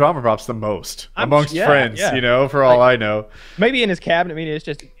 maybe Obama drops the most amongst friends, for all I know. Maybe in his cabinet meeting, it's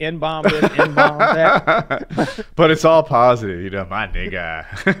just N-bomb this, N-bomb that. But it's all positive, my nigga.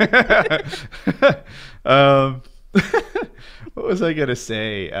 What was I going to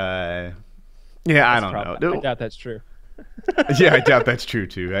say? I don't know. I doubt that's true. Yeah, I doubt that's true,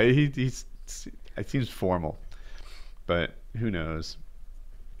 too. It seems formal, but who knows?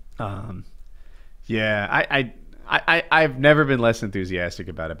 I've never been less enthusiastic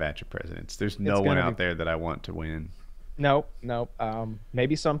about a batch of presidents. There's no one out there that I want to win. Nope.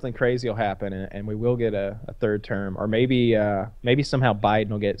 Maybe something crazy will happen, and we will get a third term, or maybe somehow Biden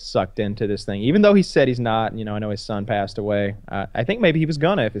will get sucked into this thing. Even though he said he's not. I know his son passed away. I think maybe he was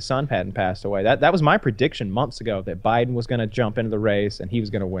gonna if his son hadn't passed away. That was my prediction months ago, that Biden was gonna jump into the race and he was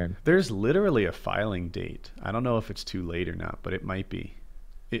gonna win. There's literally a filing date. I don't know if it's too late or not, but it might be.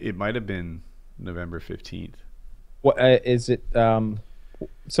 It might have been November 15th. What is it?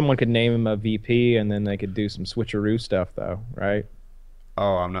 Someone could name him a VP, and then they could do some switcheroo stuff, though, right?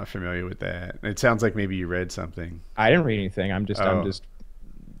 Oh, I'm not familiar with that. It sounds like maybe you read something. I didn't read anything. I'm just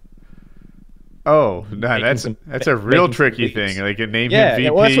Oh, no, making that's a real making some tricky leaps. thing. Like a name Yeah, him VP, yeah,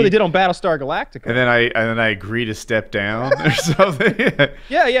 well, that's what they did on Battlestar Galactica. and then I agree to step down or something.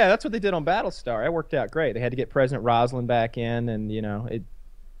 Yeah, that's what they did on Battlestar. It worked out great. They had to get President Rosalind back in, and it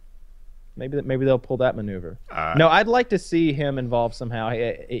maybe they'll pull that maneuver. No, I'd like to see him involved somehow.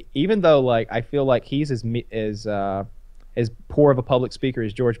 Even though like I feel like he's as poor of a public speaker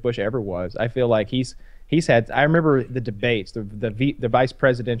as George Bush ever was. I feel like he's had. I remember the debates, the vice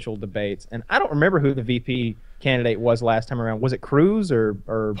presidential debates, and I don't remember who the VP candidate was last time around. Was it Cruz or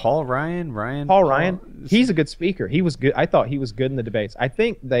Paul Ryan? Paul Ryan? He's a good speaker. He was good. I thought he was good in the debates. I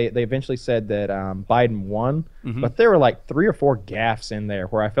think they eventually said that Biden won, but there were like 3 or 4 gaffes in there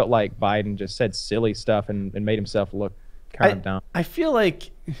where I felt like Biden just said silly stuff and made himself look kind of dumb. I feel like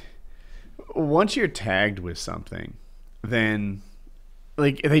once you're tagged with something, then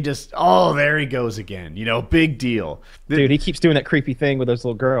like they just, oh, there he goes again. Big deal. Dude, he keeps doing that creepy thing with those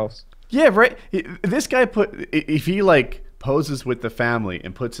little girls. Yeah, right. This guy if he like poses with the family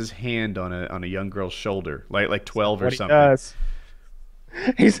and puts his hand on a young girl's shoulder, like 12 or What he something. does.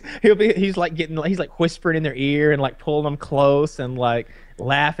 He's like whispering in their ear and like pulling them close and like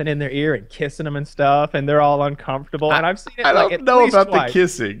laughing in their ear and kissing them and stuff, and they're all uncomfortable. And I've seen it. I like, don't at know least about twice. the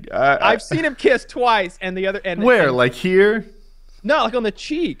kissing. I've seen him kiss twice, and the other and Where? and- Like here? No, like on the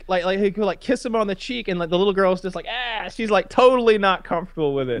cheek, like he could like kiss him on the cheek, and like the little girl's just like she's like totally not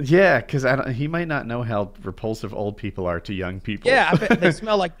comfortable with it. Yeah, because he might not know how repulsive old people are to young people. Yeah, I bet they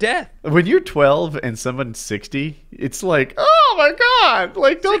smell like death. When you're 12 and someone's 60, it's like, oh my god,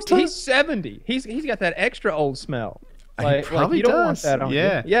 like don't. He's 70. He's got that extra old smell. He probably you don't does. want that on you.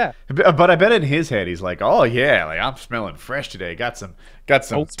 Yeah, Yeah. But I bet in his head he's like, oh yeah, like I'm smelling fresh today. Got some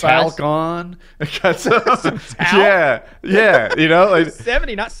Old Spice? talc on. Got some talc? yeah. Like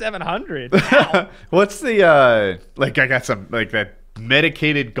 70, not 700. what's the like? I got some like that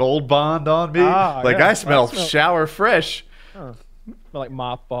medicated Gold Bond on me. Like yeah. I smell shower fresh. Smell like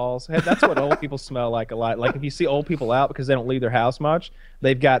mothballs. That's what old people smell like a lot. Like if you see old people out because they don't leave their house much,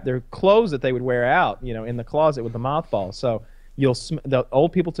 they've got their clothes that they would wear out, in the closet with the mothballs. So the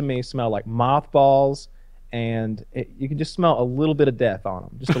old people to me smell like mothballs, and you can just smell a little bit of death on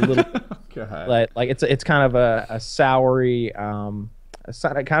them, just a little. God. Like it's kind of a soury,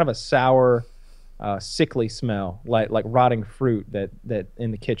 kind of a sour, sickly smell, like rotting fruit that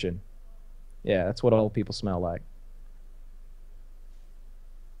in the kitchen. Yeah, that's what old people smell like.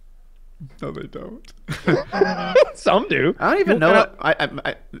 No, they don't. Some do. I don't even know.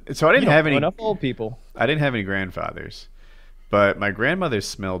 So I didn't have any. Enough old people. I didn't have any grandfathers, but my grandmother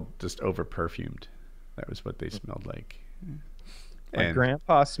smelled just over perfumed. That was what they smelled like. My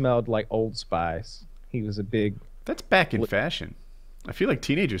grandpa smelled like Old Spice. He was a big. That's back in fashion. I feel like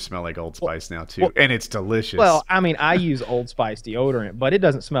teenagers smell like Old Spice now too, and it's delicious. Well, I mean, I use Old Spice deodorant, but it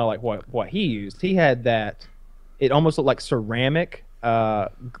doesn't smell like what he used. He had that. It almost looked like ceramic.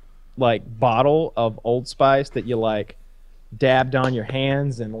 Like bottle of Old Spice that you like dabbed on your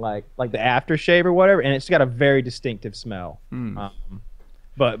hands and like the aftershave or whatever, and it's got a very distinctive smell.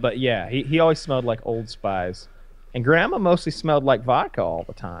 But yeah, he always smelled like Old Spice, and Grandma mostly smelled like vodka all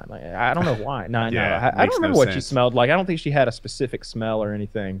the time. I don't know why. I don't remember what she smelled like. I don't think she had a specific smell or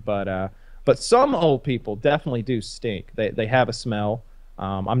anything, but some old people definitely do stink. They have a smell.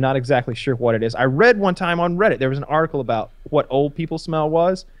 I'm not exactly sure what it is. I read one time on Reddit there was an article about what old people smell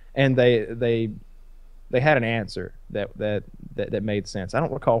was. And they had an answer that made sense. I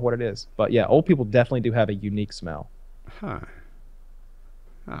don't recall what it is, but yeah, old people definitely do have a unique smell. Huh.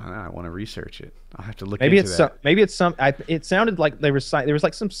 Oh, now I want to research it. I'll have to look into that. Maybe it's some. It sounded like there was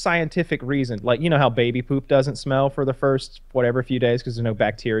like some scientific reason, like how baby poop doesn't smell for the first few days because there's no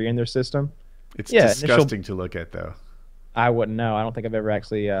bacteria in their system. It's disgusting to look at, though. I wouldn't know. I don't think I've ever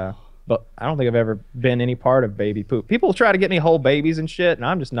actually. But I don't think I've ever been any part of baby poop. People try to get me whole babies and shit, and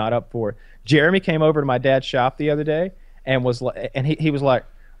I'm just not up for it. Jeremy came over to my dad's shop the other day and was like, and he was like,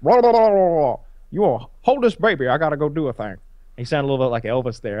 "Blah, blah, blah, blah, blah. You want to hold this baby? I gotta go do a thing." He sounded a little bit like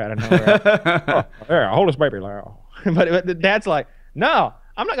Elvis there out of nowhere. Yeah, hold this baby now. But the dad's like, "No,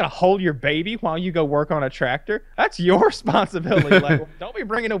 I'm not gonna hold your baby while you go work on a tractor. That's your responsibility. Like, don't be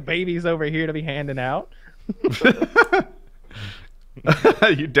bringing no babies over here to be handing out."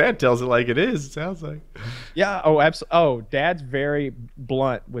 Your dad tells it like it is. It sounds like. Yeah. Oh, absolutely. Oh, Dad's very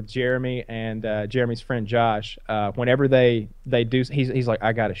blunt with Jeremy and Jeremy's friend Josh. Whenever they do, he's like,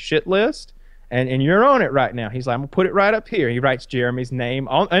 "I got a shit list, and you're on it right now." He's like, "I'm gonna put it right up here." He writes Jeremy's name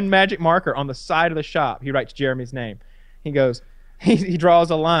on magic marker on the side of the shop. He writes Jeremy's name. He goes, he draws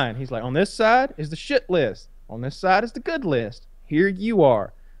a line. He's like, "On this side is the shit list. On this side is the good list. Here you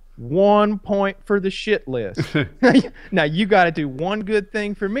are. 1 point for the shit list. Now you got to do one good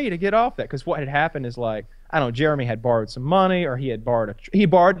thing for me to get off that. Because what had happened is like, I don't know, Jeremy had borrowed some money, or he had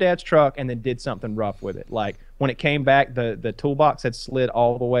borrowed Dad's truck and then did something rough with it. Like when it came back, the toolbox had slid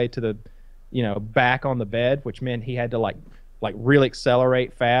all the way to the, back on the bed, which meant he had to like really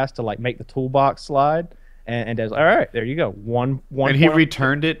accelerate fast to like make the toolbox slide. And Dad's like, all right, there you go. One. And he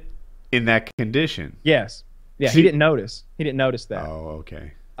returned it in that condition. Yes. Yeah. He didn't notice. He didn't notice that. Oh,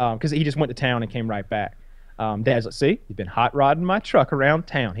 okay. Because he just went to town and came right back. Dad's like, see, you've been hot rodding my truck around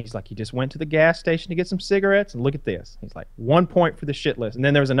town. He's like, you just went to the gas station to get some cigarettes, and look at this. He's like, 1 point for the shit list. And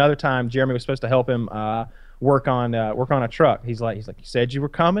then there was another time Jeremy was supposed to help him work on a truck. He's like, you said you were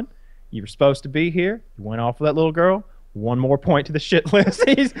coming. You were supposed to be here. You went off with that little girl. 1 more point to the shit list.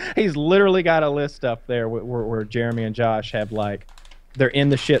 He's literally got a list up there where Jeremy and Josh have like, they're in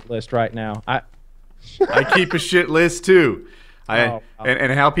the shit list right now. I keep a shit list too.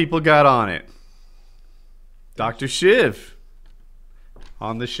 And how people got on it. Dr. Shiv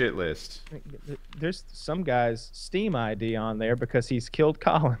on the shit list. There's some guy's Steam ID on there because he's killed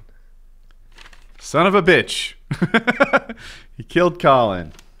Colin. Son of a bitch. He killed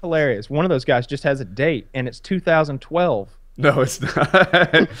Colin. Hilarious. One of those guys just has a date, and it's 2012. No, it's not.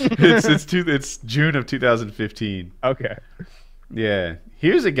 It's June of 2015. Okay. Yeah.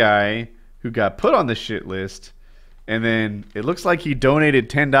 Here's a guy who got put on the shit list, and then it looks like he donated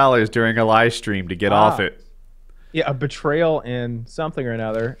 $10 during a live stream to get off it. Yeah, a betrayal in something or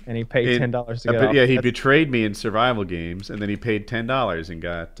another, and he paid $10 to get off. Yeah, he betrayed me in survival games, and then he paid $10 and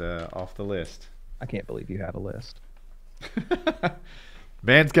got off the list. I can't believe you have a list.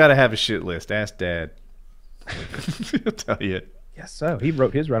 Man's got to have a shit list. Ask Dad. He'll tell you. Yes, so he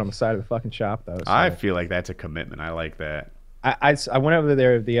wrote his right on the side of the fucking shop, though. So. I feel like that's a commitment. I like that. I went over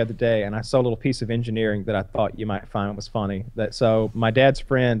there the other day, and I saw a little piece of engineering that I thought you might find was funny. So my dad's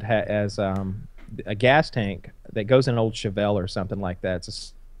friend has a gas tank that goes in an old Chevelle or something like that. It's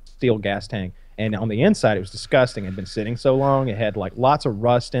a steel gas tank. And on the inside, it was disgusting. It had been sitting so long. It had like lots of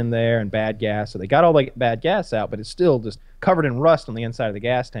rust in there and bad gas. So they got all the bad gas out, but it's still just covered in rust on the inside of the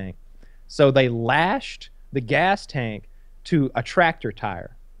gas tank. So they lashed the gas tank to a tractor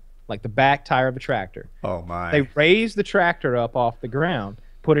tire, like the back tire of a tractor. Oh, my. They raised the tractor up off the ground,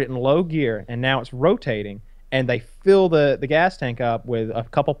 put it in low gear, and now it's rotating. And they fill the gas tank up with a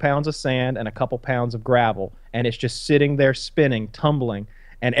couple pounds of sand and a couple pounds of gravel. And it's just sitting there spinning, tumbling.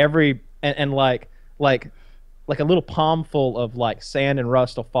 And like a little palm full of like sand and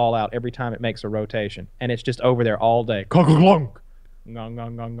rust will fall out every time it makes a rotation, and it's just over there all day. No.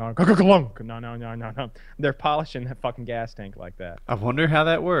 They're polishing that fucking gas tank like that. I wonder how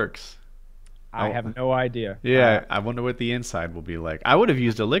that works. I have no idea. Yeah, I wonder what the inside will be like. I would have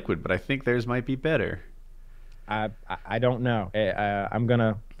used a liquid, but I think theirs might be better. I don't know. I'm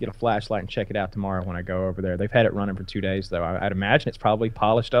gonna get a flashlight and check it out tomorrow when I go over there. They've had it running for 2 days though. I'd imagine it's probably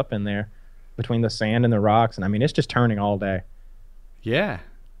polished up in there between the sand and the rocks, and I mean it's just turning all day. Yeah.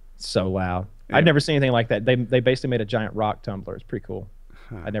 It's so loud. Yeah. I'd never seen anything like that. They basically made a giant rock tumbler. It's pretty cool.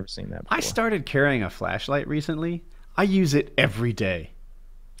 I'd never seen that before. I started carrying a flashlight recently. I use it every day.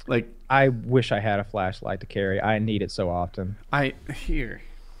 Like, I wish I had a flashlight to carry. I need it so often. Here.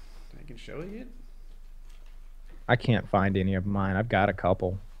 I can show you. I can't find any of mine. I've got a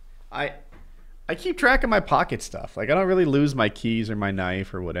couple. I keep track of my pocket stuff. Like, I don't really lose my keys or my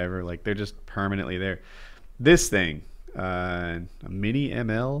knife or whatever. Like, they're just permanently there. This thing, a mini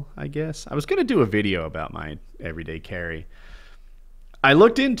ML, I guess. I was going to do a video about my everyday carry. I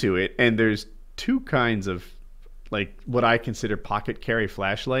looked into it, and there's two kinds of, like, what I consider pocket carry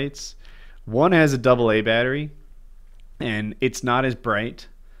flashlights. One has a AA battery, and it's not as bright.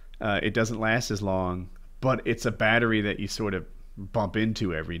 It doesn't last as long, but it's a battery that you sort of bump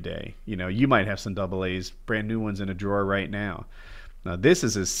into every day. You know, you might have some AA's, brand new ones in a drawer right now. Now, this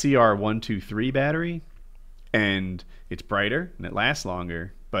is a CR123 battery, and it's brighter, and it lasts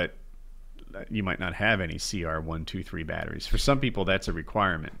longer, but you might not have any CR123 batteries. For some people, that's a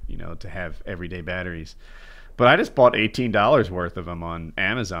requirement, you know, to have everyday batteries. But I just bought $18 worth of them on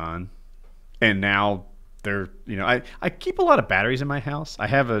Amazon, and now they're, you know, I keep a lot of batteries in my house. I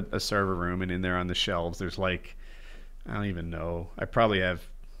have a server room, and in there on the shelves, there's like, I don't even know. I probably have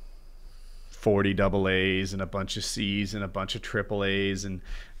 40 AA's and a bunch of C's and a bunch of AAA's, and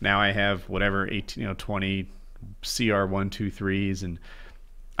now I have whatever 20 CR123s, and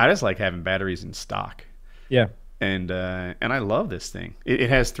I just like having batteries in stock. Yeah. And I love this thing. It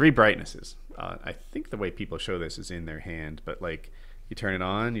has 3 brightnesses. I think the way people show this is in their hand, but like you turn it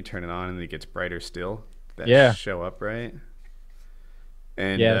on, and it gets brighter still. That show up, right?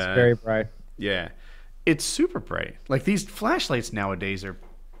 And yeah, it's very bright. Yeah. It's super bright. Like, these flashlights nowadays are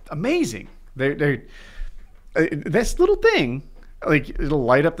amazing. They're this little thing, like it'll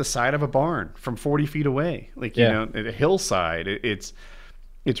light up the side of a barn from 40 feet away, like you know, at a hillside. It's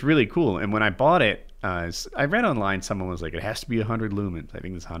really cool. And when I bought it, I read online, someone was like, it has to be 100 lumens. I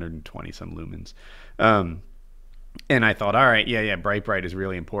think it's 120 some lumens. And I thought, all right, yeah, bright is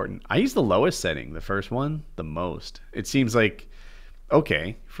really important. I use the lowest setting, the first one, the most. It seems like,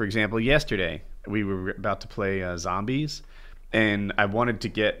 okay, for example, yesterday we were about to play Zombies, and I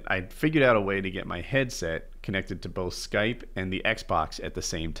figured out a way to get my headset connected to both Skype and the Xbox at the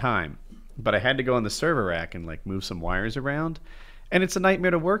same time. But I had to go on the server rack and like move some wires around, and it's a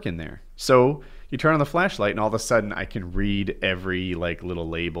nightmare to work in there. So you turn on the flashlight, and all of a sudden I can read every like little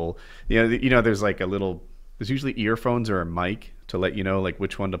label. You know, there's like there's usually earphones or a mic to let you know like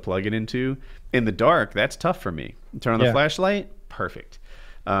which one to plug it into. In the dark, that's tough for me. Turn on the flashlight, perfect.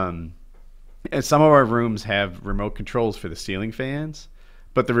 And some of our rooms have remote controls for the ceiling fans,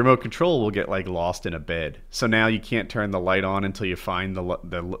 but the remote control will get like lost in a bed. So now you can't turn the light on until you find the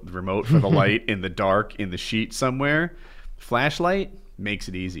remote for the light in the dark in the sheet somewhere. Flashlight makes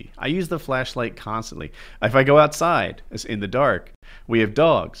it easy. I use the flashlight constantly. If I go outside in the dark, we have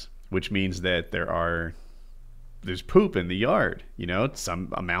dogs, which means that there's poop in the yard. You know,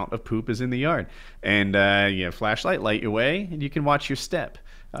 some amount of poop is in the yard, and you have flashlight, light your way, and you can watch your step.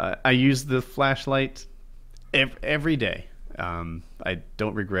 I use the flashlight every day. I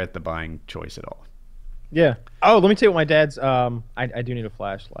don't regret the buying choice at all. Yeah. Oh, let me tell you what my dad's. I do need a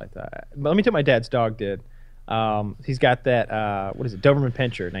flashlight. But let me tell you what my dad's dog did. He's got that what is it, Doberman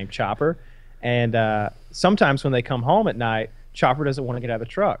Pinscher named Chopper, and sometimes when they come home at night, Chopper doesn't want to get out of the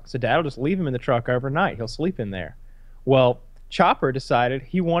truck, so Dad will just leave him in the truck overnight. He'll sleep in there. Well, Chopper decided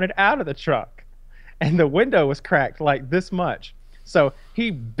he wanted out of the truck, and the window was cracked like this much. So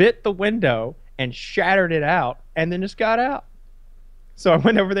he bit the window and shattered it out, and then just got out. So I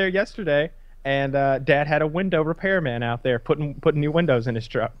went over there yesterday, and Dad had a window repairman out there putting new windows in his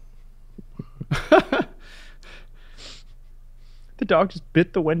truck. The dog just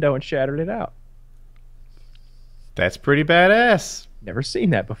bit the window and shattered it out. That's pretty badass. Never seen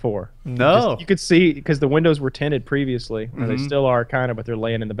that before. No. You could see, because the windows were tinted previously, or they still are kind of, but they're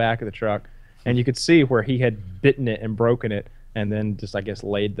laying in the back of the truck. And you could see where he had bitten it and broken it, and then just, I guess,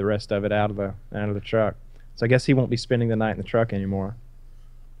 laid the rest of it out of the truck. So I guess he won't be spending the night in the truck anymore.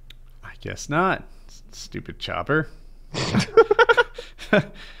 I guess not. Stupid Chopper.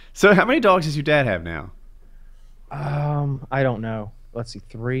 So how many dogs does your dad have now? I don't know. Let's see,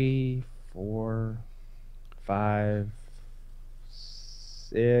 3, 4, 5,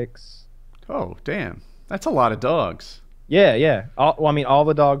 6. Oh, damn. That's a lot of dogs. Yeah. All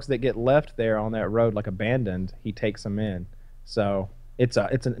the dogs that get left there on that road, like abandoned, he takes them in. So it's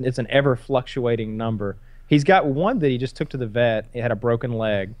an ever fluctuating number. He's got one that he just took to the vet. It had a broken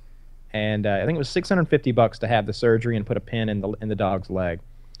leg, and I think it was $650 to have the surgery and put a pin in the dog's leg.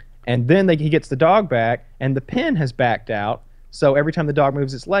 And then he gets the dog back, and the pin has backed out. So every time the dog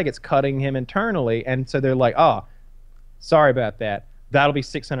moves its leg, it's cutting him internally. And so they're like, "Oh, sorry about that. That'll be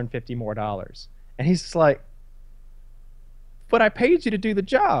 $650 more." And he's just like, "But I paid you to do the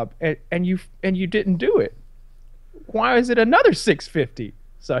job, and you didn't do it. Why is it another $650?"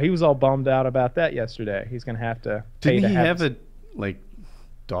 So he was all bummed out about that yesterday. He's gonna have to pay. Didn't he have a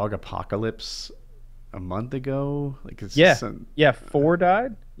dog apocalypse a month ago? Yeah, 4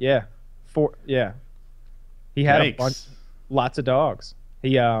 died. Yeah, 4. Yeah, he had a bunch, lots of dogs.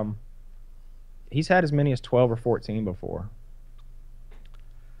 He's had as many as 12 or 14 before.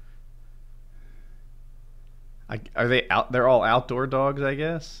 Are they out? They're all outdoor dogs, I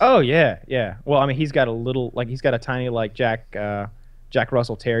guess. Oh yeah. Well, I mean, he's got a tiny Jack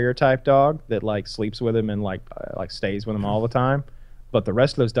Russell Terrier type dog that sleeps with him and stays with him all the time. But the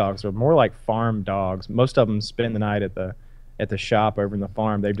rest of those dogs are more like farm dogs. Most of them spend the night at the shop over in the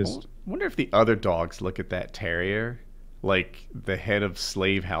farm. They just wonder if the other dogs look at that terrier like the head of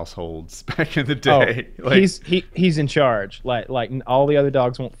slave households back in the day. He's in charge. Like all the other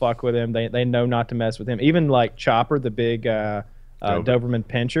dogs won't fuck with him. They know not to mess with him. Even Chopper, the big Doberman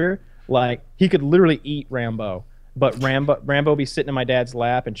Pinscher, he could literally eat Rambo. But Rambo will be sitting in my dad's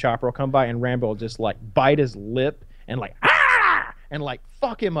lap, and Chopper will come by, and Rambo will just bite his lip and and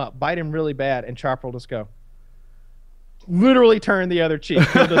fuck him up, bite him really bad, and Chopper will just go, literally turn the other cheek.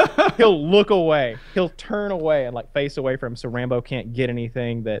 He'll look away. He'll turn away and face away from him, so Rambo can't get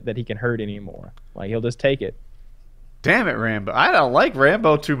anything that he can hurt anymore. He'll just take it. Damn it, Rambo. I don't like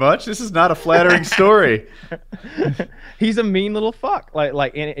Rambo too much. This is not a flattering story. He's a mean little fuck.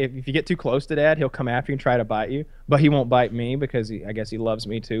 And if you get too close to Dad, he'll come after you and try to bite you. But he won't bite me because I guess he loves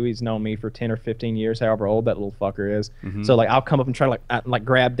me too. He's known me for 10 or 15 years, however old that little fucker is. Mm-hmm. So like I'll come up and try to like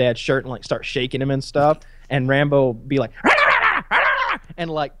grab Dad's shirt and like start shaking him and stuff. And Rambo will be like, and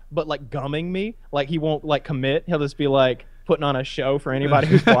like gumming me. Like he won't like commit. He'll just be like putting on a show for anybody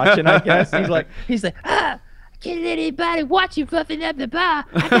who's watching. I guess he's like can't let anybody watch you fluffing up the bar.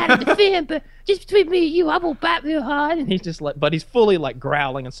 I gotta defend, but just between me and you, I won't bite real hard. And he's just like, but he's fully like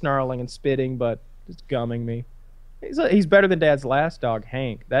growling and snarling and spitting, but just gumming me. He's better than Dad's last dog,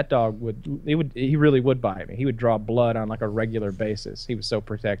 Hank. That dog he really would bite me. He would draw blood on like a regular basis. He was so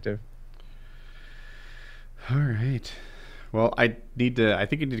protective. All right. Well, I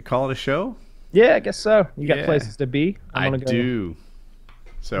think you need to call it a show. Yeah, I guess so. You got places to be. I do.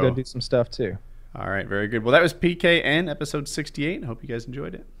 So go do some stuff too. All right, very good. Well, that was PKN episode 68. I hope you guys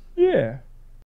enjoyed it. Yeah.